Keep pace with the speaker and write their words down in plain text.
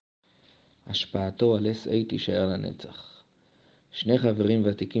השפעתו על תישאר לנצח. שני חברים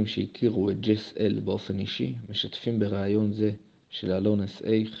ותיקים שהכירו את באופן אישי, משתפים בריאיון זה של עלון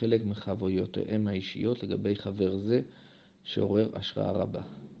חלק מחוויותיהם האישיות לגבי חבר זה שעורר השראה רבה.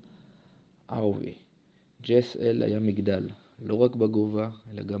 הארווי. היה מגדל, לא רק בגובה,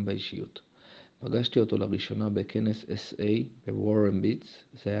 אלא גם באישיות. פגשתי אותו לראשונה בכנס בוורם.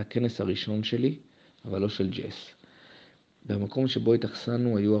 זה היה הכנס הראשון שלי, אבל לא של במקום שבו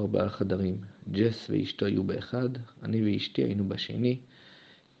התאכסנו היו 4 חדרים. ואשתו היו באחד, אני ואשתי היינו בשני.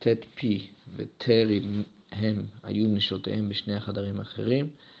 הם היו נשותיהם בשני החדרים האחרים.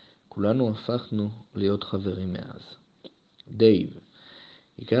 כולנו הפכנו להיות חברים מאז.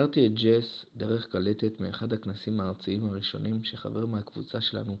 הכרתי את דרך קלטת מאחד הכנסים הארציים הראשונים שחבר מהקבוצה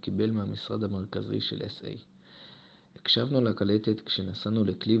שלנו קיבל מהמשרד המרכזי של הקשבנו לקלטת כשנסענו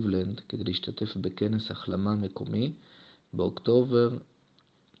לקליבלנד כדי להשתתף בכנס החלמה מקומי באוקטובר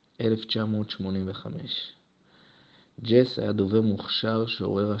 1985. היה דובר מוכשר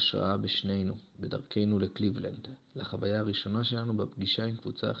שעורר השראה בשנינו, בדרכנו לקליבלנד, לחוויה הראשונה שלנו בפגישה עם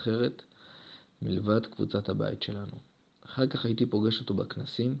קבוצה אחרת, מלבד קבוצת הבית שלנו. אחר כך הייתי פוגש אותו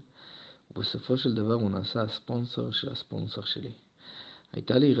בכנסים, ובסופו של דבר הוא נעשה הספונסר של הספונסר שלי.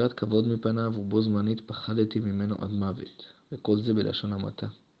 הייתה לי יראת כבוד מפניו, ובו זמנית פחדתי ממנו עד מוות, וכל זה בלשון המעטה.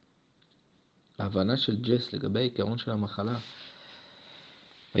 ההבנה של לגבי העיקרון של המחלה,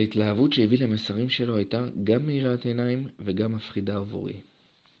 ההתלהבות שהביא למסרים שלו הייתה גם מאירת עיניים וגם מפחידה עבורי.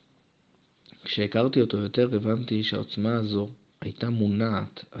 כשהכרתי אותו יותר הבנתי שהעוצמה הזו הייתה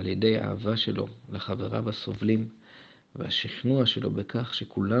מונעת על ידי האהבה שלו לחבריו הסובלים, והשכנוע שלו בכך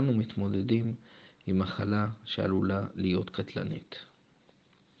שכולנו מתמודדים עם מחלה שעלולה להיות קטלנית.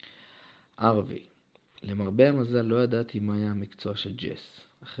 הארווי. למרבה המזל לא ידעתי מה היה המקצוע של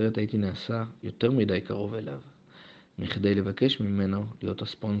אחרת הייתי נעשה יותר מדי קרוב אליו, מכדי לבקש ממנו להיות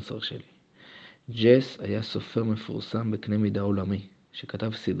הספונסר שלי. היה סופר מפורסם בקנה מידה עולמי,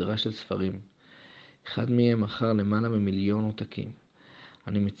 שכתב סדרה של ספרים. אחד מהם מכר למעלה ממיליון עותקים.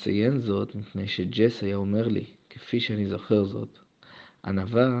 אני מציין זאת מפני היה אומר לי, כפי שאני זוכר זאת,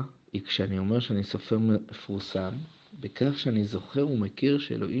 ענווה היא כשאני אומר שאני סופר מפורסם, בכך שאני זוכר ומכיר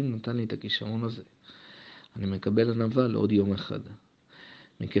שאלוהים נתן לי את הכישרון הזה. אני מקבל ענווה לעוד יום אחד.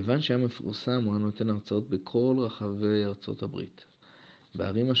 מכיוון שהיה מפורסם, הוא היה נותן הרצאות בכל רחבי ארצות הברית.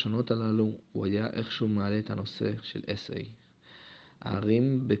 בערים השונות הללו, הוא היה איכשהו מעלה את הנושא של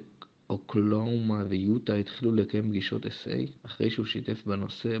הערים באוקלהומה ויוטה התחילו לקיים פגישות אחרי שהוא שיתף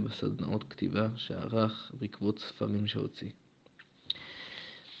בנושא בסדנאות כתיבה שערך בעקבות ספרים שהוציא.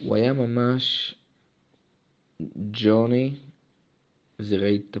 הוא היה ממש ג'וני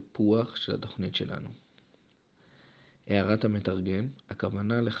זירי תפוח של התוכנית שלנו. הערת המתרגם,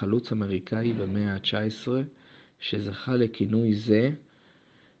 הכוונה לחלוץ אמריקאי במאה ה-19 שזכה לכינוי זה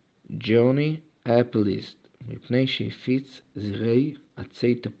ג'וני אפליסט, מפני שהפיץ זירי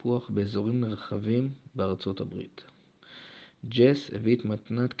עצי תפוח באזורים נרחבים בארצות הברית. הביא את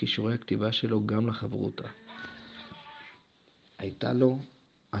מתנת כישורי הכתיבה שלו גם לחברותה. הייתה לו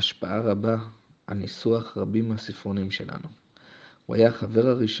השפעה רבה על ניסוח רבים מהספרונים שלנו. הוא היה החבר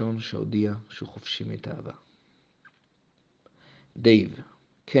הראשון שהודיע שהוא חופשי מתאווה.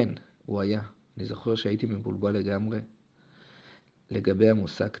 כן, הוא היה. אני זוכר שהייתי מבולבל לגמרי לגבי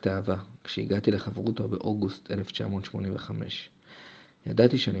המושג תאווה, כשהגעתי לחברותה באוגוסט 1985.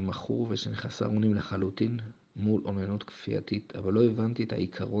 ידעתי שאני מכור ושאני חסר אונים לחלוטין מול אומנות כפייתית, אבל לא הבנתי את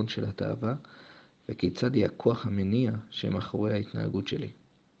העיקרון של התאווה וכיצד היא הכוח המניע שמאחורי ההתנהגות שלי.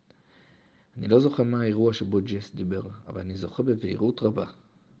 אני לא זוכר מה האירוע שבו דיבר, אבל אני זוכר בבהירות רבה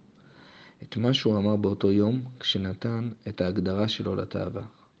את מה שהוא אמר באותו יום כשנתן את ההגדרה שלו לתאווה.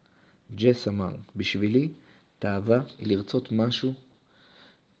 אמר, בשבילי תאווה היא לרצות משהו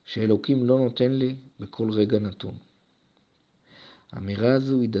שאלוקים לא נותן לי בכל רגע נתון. האמירה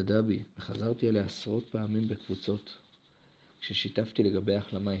הזו הדהדה בי וחזרתי עליה עשרות פעמים בקבוצות כששיתפתי לגבי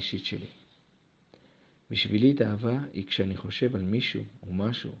החלמה אישית שלי. בשבילי תאווה היא כשאני חושב על מישהו או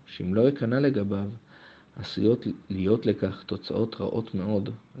משהו שאם לא אכנע לגביו עשויות להיות לכך תוצאות רעות מאוד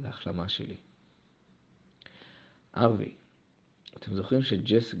להחלמה שלי. הארווי. אתם זוכרים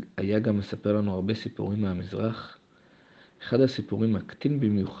היה גם מספר לנו הרבה סיפורים מהמזרח? אחד הסיפורים מקטין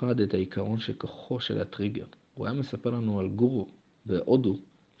במיוחד את העיקרון של כוחו של הטריגר. הוא היה מספר לנו על גורו בהודו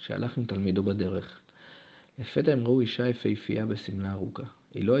שהלך עם תלמידו בדרך. לפתע הם ראו אישה יפהפייה בסמלה ארוכה.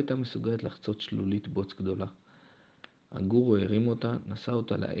 היא לא הייתה מסוגלת לחצות שלולית בוץ גדולה. הגורו הרים אותה, נשא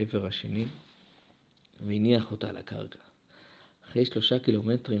אותה לעבר השני והניח אותה על הקרקע. אחרי 3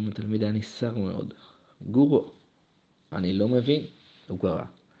 קילומטרים התלמיד היה ניסר מאוד. גורו, אני לא מבין, הוא קרא.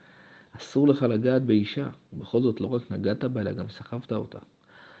 אסור לך לגעת באישה, ובכל זאת לא רק נגעת בה אלא גם סחבת אותה.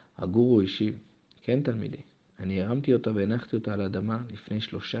 הגורו אישי, כן תלמידי, אני הרמתי אותה והנחתי אותה על האדמה לפני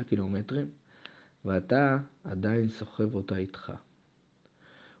 3 קילומטרים, ואתה עדיין סוחב אותה איתך.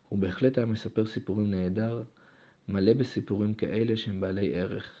 הוא בהחלט היה מספר סיפורים נהדר, מלא בסיפורים כאלה שהם בעלי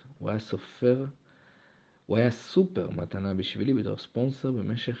ערך. הוא היה סופר מתנה בשבילי בתור ספונסר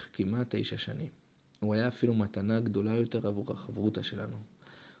במשך כמעט 9 שנים. הוא היה אפילו מתנה גדולה יותר עבור החברותה שלנו.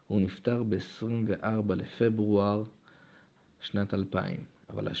 הוא נפטר ב-24 לפברואר שנת 2000,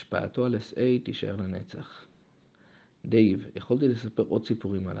 אבל השפעתו על SA תישאר לנצח. דייב, יכולתי לספר עוד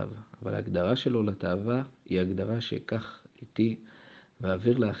סיפורים עליו, אבל ההגדרה שלו לתאווה היא הגדרה שיקח איתי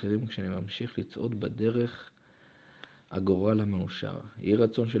ואעביר לאחרים כשאני ממשיך לצעוד בדרך הגורל המאושר. יהי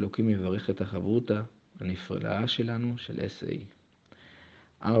רצון שאלוקים יברך את החברותה הנפלאה שלנו של SA.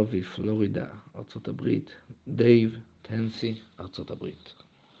 הארווי, פלורידה, ארצות הברית. דייב, טנסי, ארצות הברית.